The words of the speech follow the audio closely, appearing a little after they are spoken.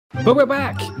But we're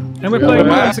back, and we're playing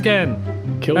Alex again.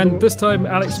 And this time,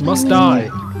 Alex must die.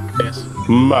 Yes.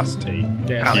 Must he?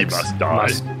 Yes. He must die.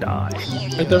 Must die.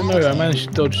 I don't know. I managed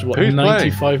to dodge what, Who's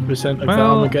 95% of the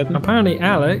Well, Armageddon. apparently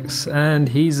Alex, and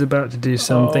he's about to do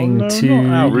something no, to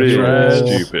not Alex.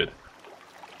 Really stupid.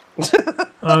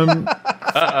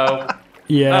 Uh-oh.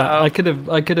 Yeah, I could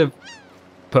have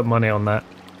put money on that.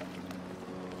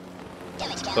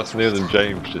 That's Neil and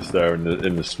James just there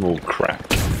in the small crack.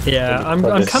 Yeah, I'm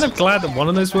kind of glad that one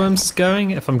of those worms is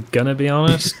going, if I'm gonna be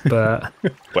honest, but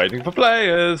Waiting for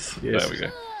players. Yes. There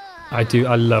we go.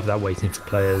 I love that waiting for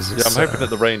players. Yeah, I'm hoping that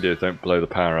the reindeers don't blow the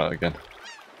power out again.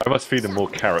 I must feed them more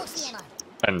carrots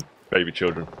and baby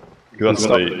children. Because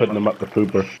Stop putting them up the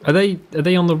pooper. Are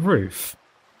they on the roof?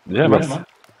 Yeah, man.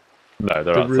 No,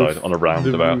 they're outside on a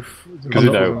roundabout. Because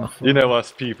you know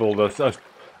us people,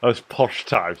 us posh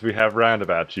types, we have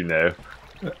roundabouts, you know.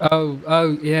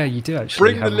 Oh, yeah, you do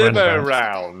actually. Bring have the limo roundabouts.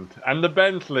 round and the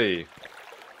Bentley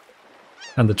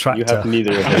And the tractor. You have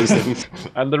neither of those things.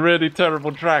 and the really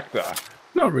terrible tractor.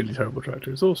 Not really terrible tractor.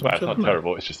 It's awesome. Well, it's not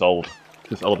terrible. It's just old.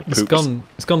 Just old poops.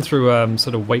 It's gone through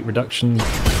sort of weight reduction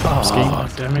scheme.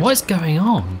 Damn it. What is going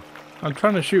on? I'm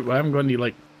trying to shoot, but I haven't got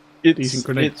any decent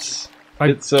grenades.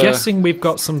 I'm guessing we've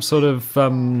got some sort of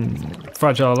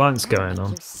fragile alliance going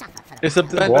on. It's a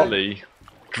Bentley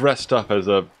dressed up as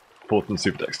a Portland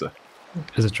Super Dexter.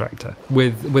 As a tractor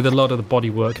with a lot of the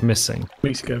bodywork missing.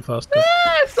 Makes it go faster.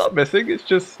 It's not missing. It's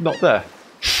just not there.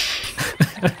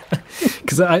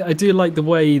 Because I do like the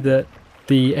way that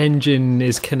the engine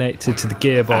is connected to the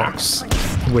gearbox,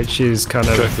 which is kind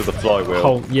of Connected to the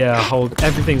flywheel.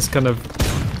 Everything's kind of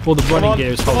all the running gear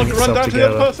is holding Run itself down together.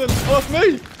 to the other person. Oh, that's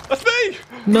me. That's me.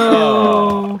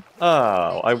 No.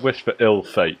 Oh, I wish for ill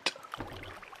fate.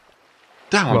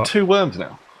 Damn, I'm What? 2 worms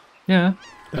now, Yeah.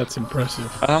 That's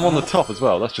impressive. and I'm on the top as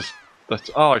well. That's.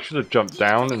 Oh, I should have jumped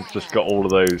down and just got all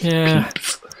of those. Yeah.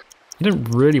 peeps. You don't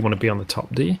really want to be on the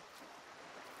top, do you?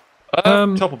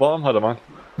 Top or bottom? I don't mind.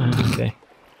 Okay.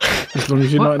 As long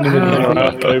as you're not in the middle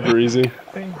of Over easy.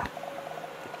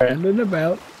 rambling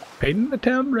about, painting the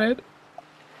town red.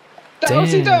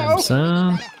 Damn,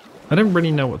 son. I don't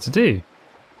really know what to do.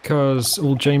 Because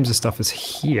all James's stuff is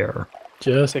here.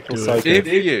 Just do it. If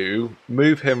you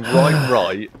move him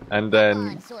right, and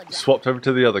then swapped over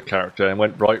to the other character and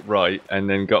went right, and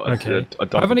then got a Okay.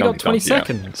 donkey, I've only got 20 donkey out.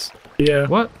 seconds. Yeah.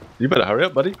 What? You better hurry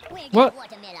up, buddy. What?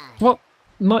 What?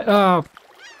 My,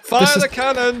 Fire This is- the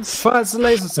cannons! fires the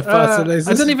lasers. Fires the lasers.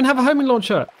 I don't even have a homing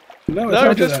launcher. No,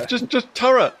 No, just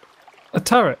turret. A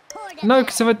turret. No,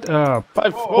 because if I...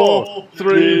 5, 4,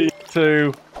 3,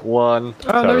 2, 1.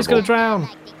 Oh, no, he's going to drown.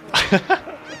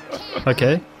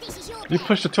 Okay. You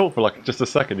pushed the talk for like just a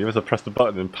second. You must have pressed the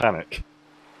button in panic.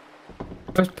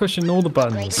 I was pushing all the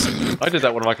buttons. I did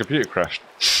that when my computer crashed.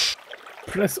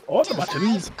 press all the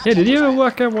buttons. Yeah, did you ever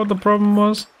work out what the problem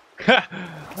was?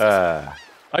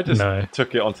 I just No.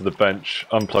 took it onto the bench,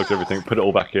 unplugged everything, put it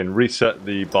all back in, reset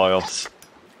the BIOS,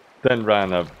 then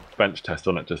ran a bench test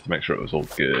on it just to make sure it was all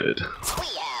good.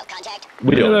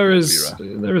 Yeah,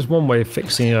 there is one way of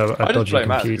fixing a I just dodgy blame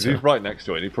Matt because computer. he's right next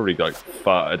to it. And he probably like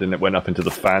farted and it went up into the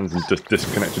fans and just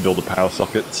disconnected all the power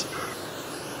sockets.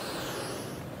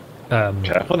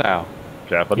 Careful now.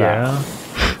 Careful now. Yeah.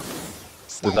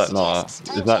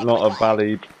 Is that not a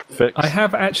valid fix? I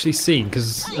have actually seen,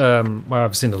 because well,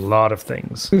 I've seen a lot of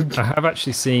things. I have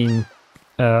actually seen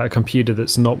a computer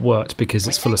that's not worked because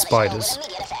it's full of spiders.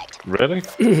 Really?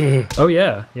 Oh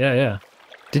yeah.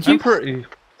 Did you? I'm pretty.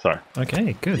 Sorry.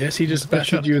 Okay, good. Yes, he just Good battered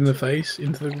shot. you in the face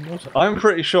into the water. I'm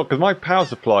pretty sure because my power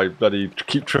supply bloody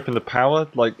keep tripping the power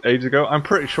like ages ago. I'm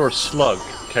pretty sure a slug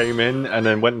came in and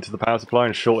then went into the power supply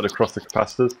and shorted across the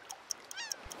capacitors,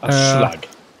 A slug.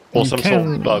 or You some sort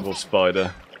can- of bug or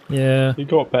spider. Yeah. You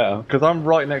got better. Because I'm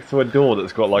right next to a door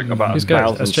that's got like about Whose 1,000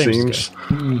 go? That's James' seams,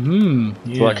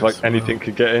 Mm-hmm. so like anything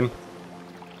could get in.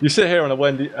 You sit here on a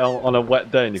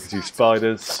wet day and you can see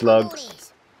spiders, slugs.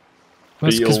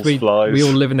 That's because Beetles, flies. we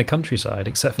all live in the countryside,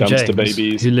 except for Dumpster James,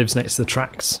 babies. who lives next to the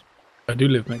tracks. I do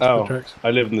live next to the tracks. I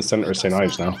live in the centre of St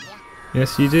Ives now.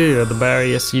 Yes, you do. At the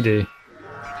Barry, yes, you do.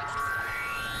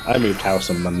 I moved house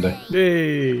on Monday.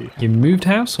 Yay! You moved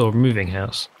house or moving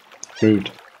house? Moved.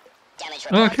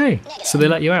 Okay, so they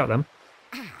let you out then?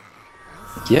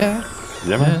 Yeah.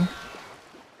 Yeah, man.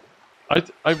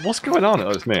 What's going on? Oh,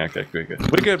 it's me. Okay, good.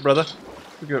 We're good, brother.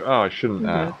 We're good. Oh, I shouldn't.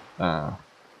 I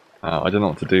don't know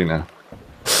what to do now.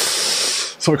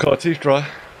 So we got a teeth dryer.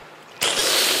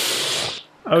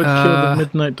 I would kill the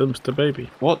midnight dumpster baby.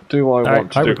 What do I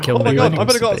want to I do? would kill Oh my the god! midnight I've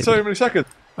only got dumpster so baby. many seconds.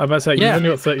 I'm about to say, Yeah. you've only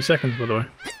got 30 seconds, by the way.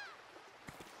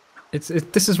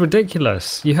 This is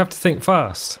ridiculous. You have to think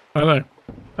fast. I know.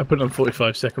 I put on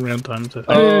 45-second round times. I think.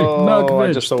 Oh, I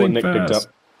Malkovich, just saw what think Nick picked fast.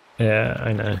 up. Yeah,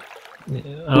 I know. Yeah,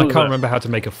 and I can't remember how to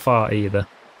make a fart either.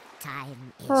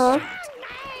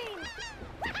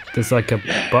 There's like a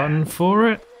button for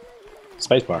it.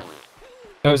 Spacebar.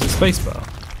 Oh, is it spacebar?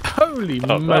 Holy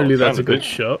moly, that's a good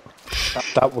shot.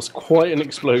 That was quite an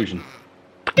explosion.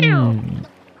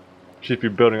 She's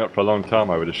been building up for a long time,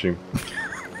 I would assume.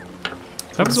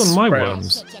 That was on my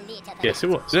Sprouts. worms. Yes, it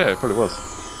was. Yeah, it probably was.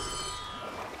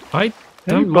 I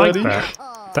don't like buddy.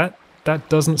 that. That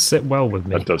doesn't sit well with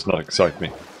me. That does not excite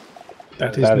me.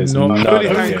 That That is is not. not Holy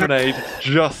okay. hand grenade,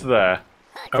 just there.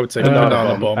 I would say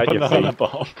banana bomb. At your Banana feet.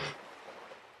 bomb.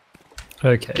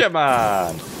 Okay. Come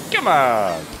on! Come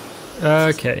on!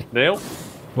 Okay. Neil?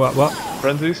 What?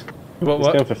 Frenzies? What? It's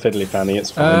going for Fiddly Fanny, it's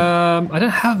fine. I don't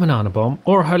have a banana bomb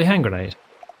or a holy hand grenade.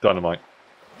 Dynamite.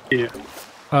 Yeah.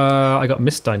 I got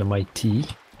Miss Dynamite.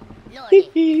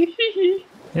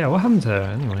 Yeah, what happened to her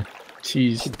anyway?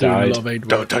 She's doing a died. lot of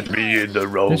aid work. touch me in the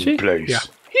wrong Did she? place. Yeah.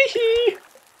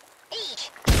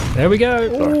 There we go.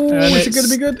 Oh, And is it it's- going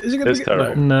to be good? Is it going to It's be good?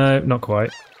 terrible. No, not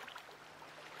quite.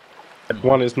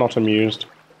 One is not amused.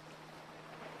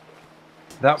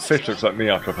 That fish looks like me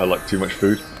after I've had like too much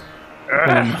food.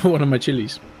 One of my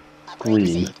chilies.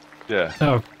 Green. Yeah.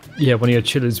 Oh, yeah, one of your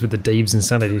chilies with the Dave's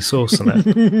Insanity sauce on it.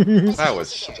 That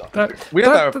was... That- We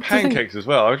had that the with thing- pancakes as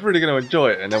well. I was really going to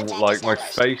enjoy it, and then like my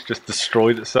face just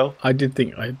destroyed itself. I did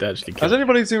think I'd actually Has killed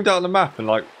anybody zoomed out on the map and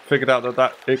like figured out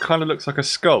that it kind of looks like a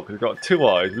skull? Because it's got 2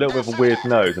 eyes, a little bit of a weird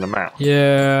nose, and a mouth.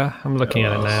 Yeah, I'm looking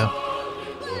at it now.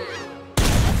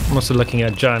 I'm also looking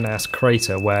at a giant ass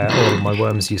crater where all of my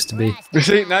worms used to be. You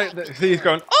see, now see, he's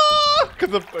going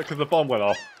because the bomb went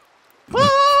off.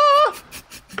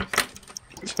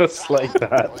 Just like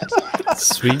that.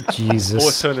 Sweet Or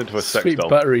Jesus. turned into a sex Sweet doll.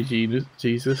 buttery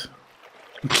Jesus.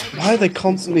 Why are they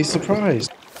constantly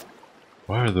surprised?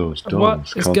 Why are those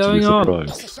What is going on?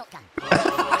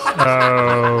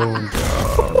 Oh,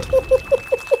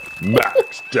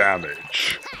 Max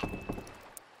damage.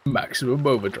 Maximum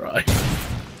overdrive.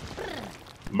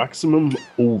 Maximum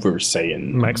over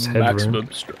Saiyan. max headroom.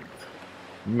 Maximum strength.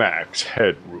 Max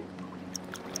headroom.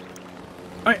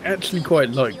 I actually quite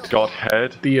liked Got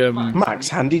head. the Max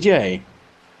Handy J.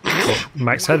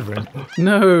 Max headroom.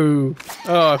 No.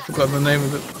 Oh, I forgot the name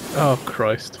of it. Oh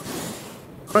Christ.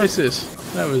 Crisis.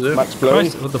 That was it. Max Blow. Well,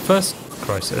 the first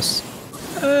Crisis,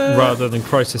 rather than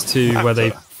Crisis 2, where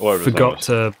they Whatever it's forgot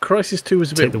to Crisis 2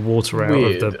 was a take bit the water out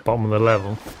weird. of the bottom of the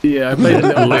level. Yeah, I played a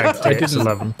little Lagged I it, didn't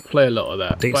 11. play a lot of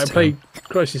that. But I Decent. played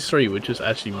Crisis 3, which was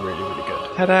actually really, really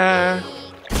good. Ta-da!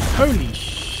 Holy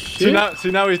shit.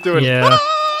 See now he's doing. Yeah.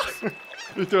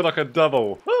 He's doing like a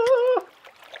double.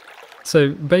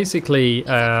 So basically,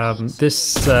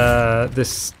 this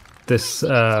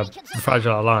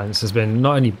fragile alliance has been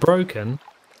not only broken,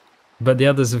 but the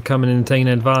others have come in and taken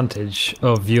advantage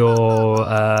of your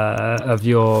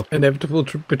Inevitable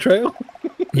betrayal?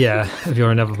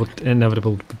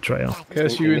 inevitable betrayal.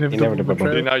 Curse you, inevitable Inevitable.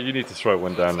 betrayal. Now you need to throw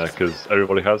one down there because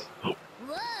everybody has.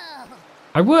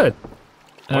 I would.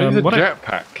 Why use a what I-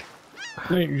 jetpack?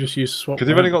 No, you just use swap. Because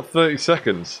you've only got 30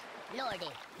 seconds.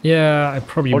 yeah, I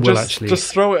probably Or will just actually.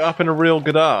 just throw it up in a real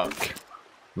good arc.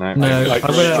 No, No, Like,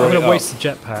 I'm straight gonna up. waste the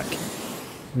jetpack.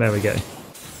 There we go.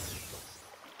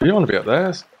 You don't want to be up there.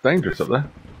 It's dangerous up there.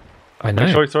 I Make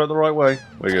sure know. you throw it the right way.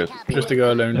 We're good. Just to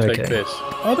go alone and take Okay. this.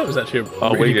 Oh, that was actually a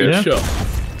Oh, really we good good. shot.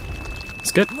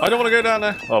 It's good. I don't want to go down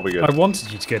there. Oh, we good. I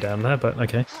wanted you to go down there, but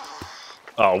okay.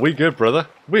 Oh, we good, brother.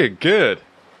 We're good.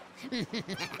 Well,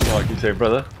 I keep saying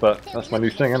brother, but that's my new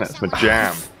thing, isn't it? It's my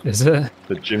jam. Is it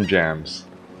The gym jams.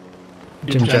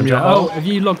 Jim Jam Jam? your Oh, hole. have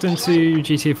you logged into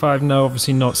GTA 5? No,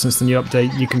 obviously not. Since the new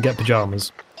update, you can get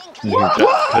pajamas. You can get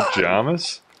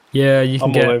pajamas? Yeah, you can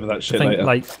I'm get. all over that shit I think, later.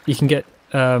 like you can get.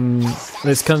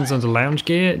 This comes under lounge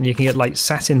gear, and you can get like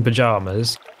satin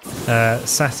pajamas.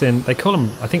 Satin. They call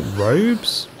them, I think,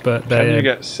 robes, but Can you they're.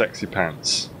 get sexy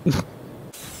pants?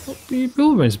 You've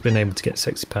always been able to get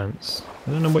sexy pants.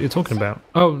 I don't know what you're talking about.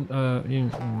 Oh,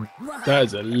 you That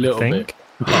is a little think?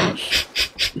 bit harsh.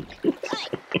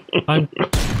 I'm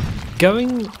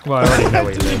going. Well, I already know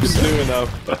where he lives. Do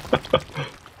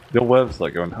enough. Your worm's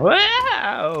like going,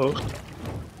 wow!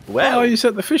 Oh, you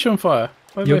set the fish on fire.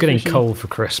 Why You're am I getting fishing? coal for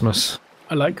Christmas.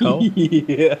 I like coal.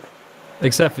 Yeah.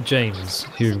 Except for James,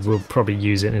 who will probably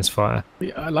use it in his fire.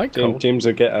 Yeah, I like coal. James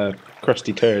will get a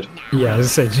crusty turd. Yeah,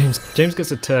 as I say, James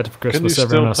gets a turd for Can you Christmas,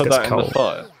 everyone still else put gets that in coal. the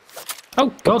fire?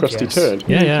 Oh, God, crusty yes. turd?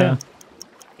 Yeah, yeah.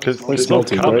 Because Well, it's it's not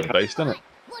melting, carbon right? based, isn't it?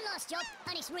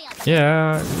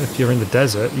 Yeah, if you're in the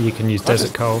desert, you can use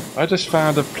desert coal. I just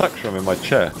found a plectrum in my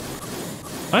chair.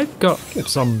 I've got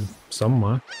some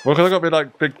somewhere. Well, because I've got to be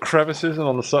like big crevices and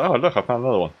on the side. Oh, look, I found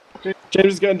another one.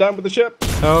 James is going down with the ship.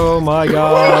 Oh my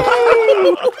god!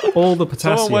 All the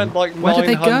potassium. Someone went like Where did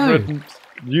they go? 900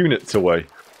 units away.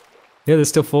 Yeah, they're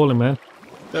still falling, man.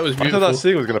 That was I beautiful. thought that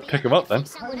sea was going to pick them up then.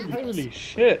 Holy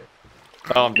shit.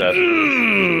 Oh, I'm dead.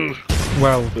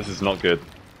 Well, This is not good.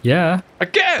 yeah.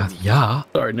 Again! Yeah.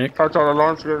 Sorry, Nick. Catch on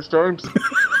alliance against James.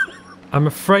 I'm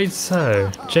afraid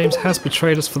so. James has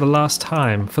betrayed us for the last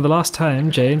time. For the last time,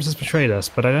 James has betrayed us,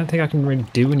 but I don't think I can really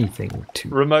do anything to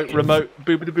Remote,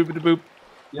 boopity boopity boop.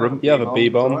 You have a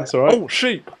B-bomb, that's alright. Oh,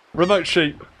 sheep! Remote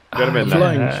sheep! Get him in there.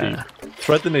 Flying sheep.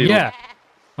 Thread the needle. Yeah.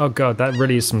 Oh god, that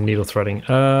really is some needle threading.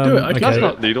 Do it, I okay. That's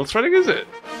not needle threading, is it?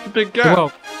 It's a big gap.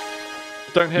 Well,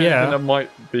 Don't hit yeah. anything that might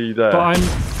be there. but I'm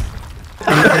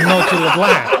a nodule of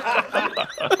land.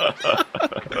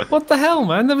 What the hell,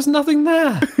 man? There was nothing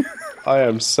there. I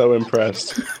am so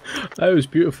impressed. That was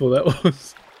beautiful, that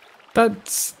was. That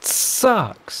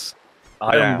sucks.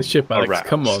 I am the ship, Alex, aroused. Oh,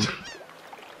 come on.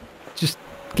 Just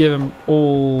give him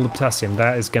all the potassium.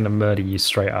 That is going to murder you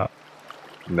straight up.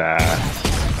 Nah.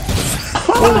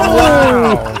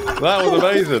 Wow! That was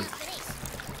amazing.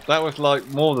 That was like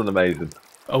more than amazing.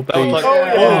 Oh, That was like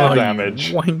please. all the you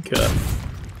damage. wanker.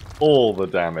 All the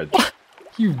damage.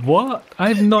 You what?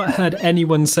 I've not heard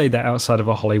anyone say that outside of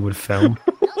a Hollywood film.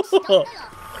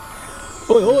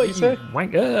 Oi,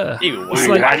 Wanker. You It's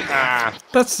like,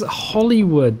 that's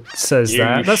Hollywood says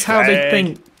that. That's how they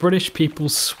think British people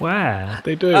swear.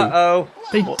 they do. Uh-oh.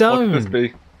 They What don't. could this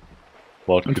be?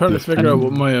 What I'm could trying to this figure out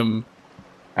what my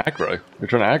Aggro? You're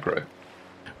trying to aggro?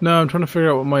 No, I'm trying to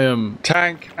figure out what my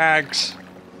Tank, ags.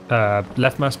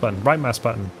 Left mouse button, right mouse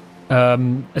button.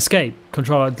 Escape,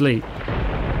 control alt delete.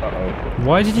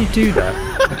 Why did you do that?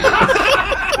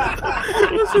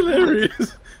 That's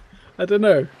hilarious. I don't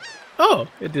know. Oh,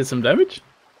 it did some damage.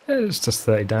 It's just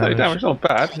 30 30 damage. damage, not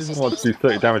bad. He doesn't want to do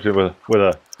 30 damage with a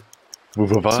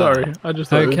bar. Sorry, I just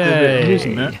thought it was a bit Okay.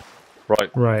 amusing that. Right.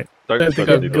 Right. I don't think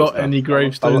I've got any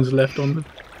gravestones left on them.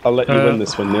 I'll let you win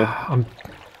this one, Neil.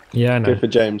 Yeah, I know. Go for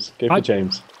James. Go for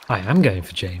James. I am going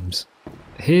for James.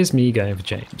 Here's me going for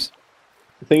James.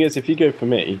 The thing is, if you go for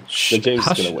me, Shh, then James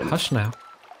hush, is going to win. Hush now.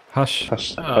 Hush.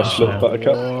 Hush, hush, little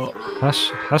buttercup.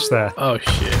 Hush there. Oh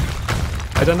shit.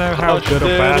 I don't know how Hush, good or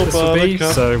bad this will be,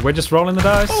 buttercup. so we're just rolling the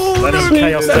dice. Letting no,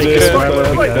 chaos no, take no, us no, wherever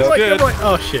no, we no, go. good.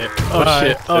 Oh shit. Oh Right.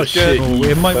 shit. Oh That's shit. good.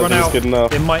 It might That run is out. good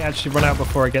enough. It might actually run out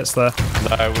before it gets there.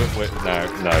 No.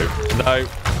 No.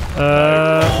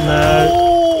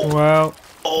 Well,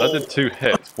 That did 2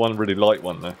 hits. One really light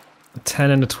one though. a 10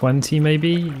 and a 20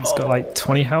 maybe. It's got like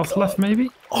 20 health left maybe.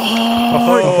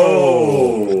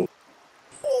 Oh!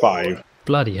 5.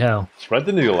 Bloody hell. Thread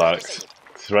the needle, Alex.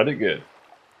 Thread it good.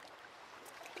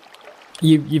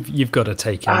 You've got to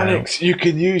take him You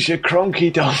can use your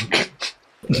cronky dunk.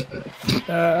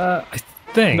 out. I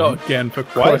think. Not again, for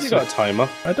Why have Christ's you got a sake. timer?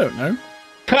 I don't know.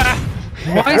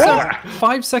 Why is there a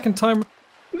 5-second timer?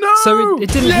 No! So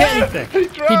it didn't hit anything.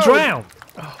 He drowned.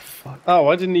 Oh,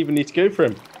 I didn't even need to go for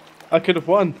him. I could have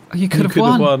won. Oh, you could have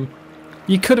won.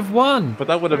 You could have won. But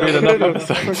that would have been enough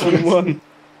episodes. Fucking won.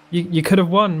 You could have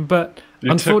won, but You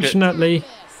took it. unfortunately.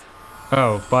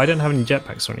 Oh, but I don't have any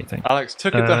jetpacks or anything. Alex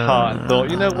took it to heart and thought,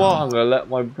 you know what? I'm going to let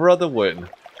my brother win.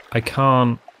 I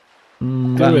can't.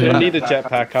 You don't need a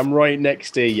jetpack. I'm right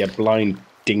next to you, blind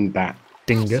dingbat.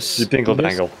 Dingus. You dingle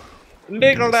dangle.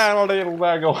 Dingle dangle, dingle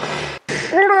dangle.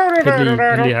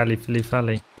 Fiddly hally filly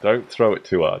fally. Don't throw it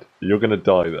too hard. You're going to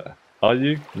die there. Are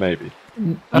you? Maybe.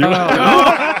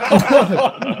 I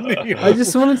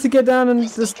just wanted to get down and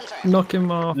just knock him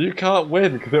off. You can't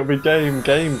win because it'll be game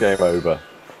over.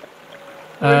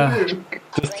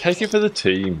 Just take it for the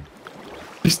team.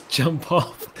 Just jump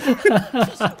off.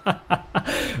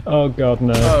 Oh god,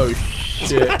 no. Oh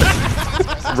shit.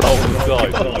 Roll the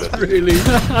dice. Really?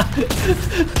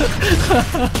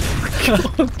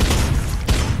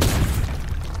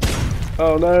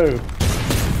 Oh no.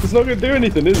 It's not going to do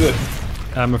anything, is it?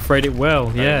 I'm afraid it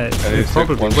will. Yeah, And it it's took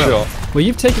probably one will. shot. Well,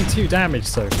 you've taken 2 damage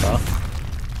so far.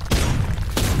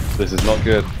 This is not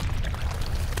good.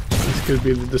 This could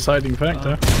be the deciding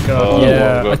factor. God, Oh,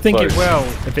 yeah, well, I think it close. will.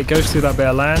 If it goes through that bit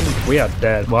of land, we are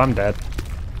dead. Well, I'm dead.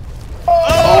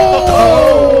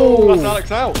 Oh! That's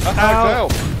Alex out. That's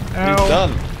Alex out. Ow. He's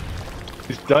done.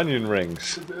 He's done in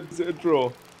rings. Is it a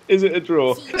draw? Is it a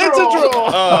draw? It's a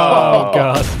draw! Oh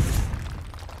god.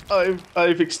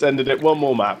 I've extended it. One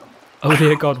more map. Oh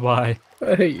dear god, why?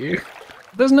 I hate you.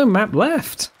 There's no map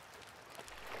left.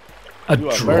 A You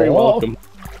are draw? very welcome.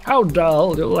 How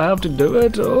dull. You'll have to do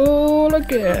it all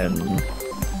again.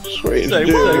 Sweet. Say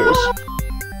what?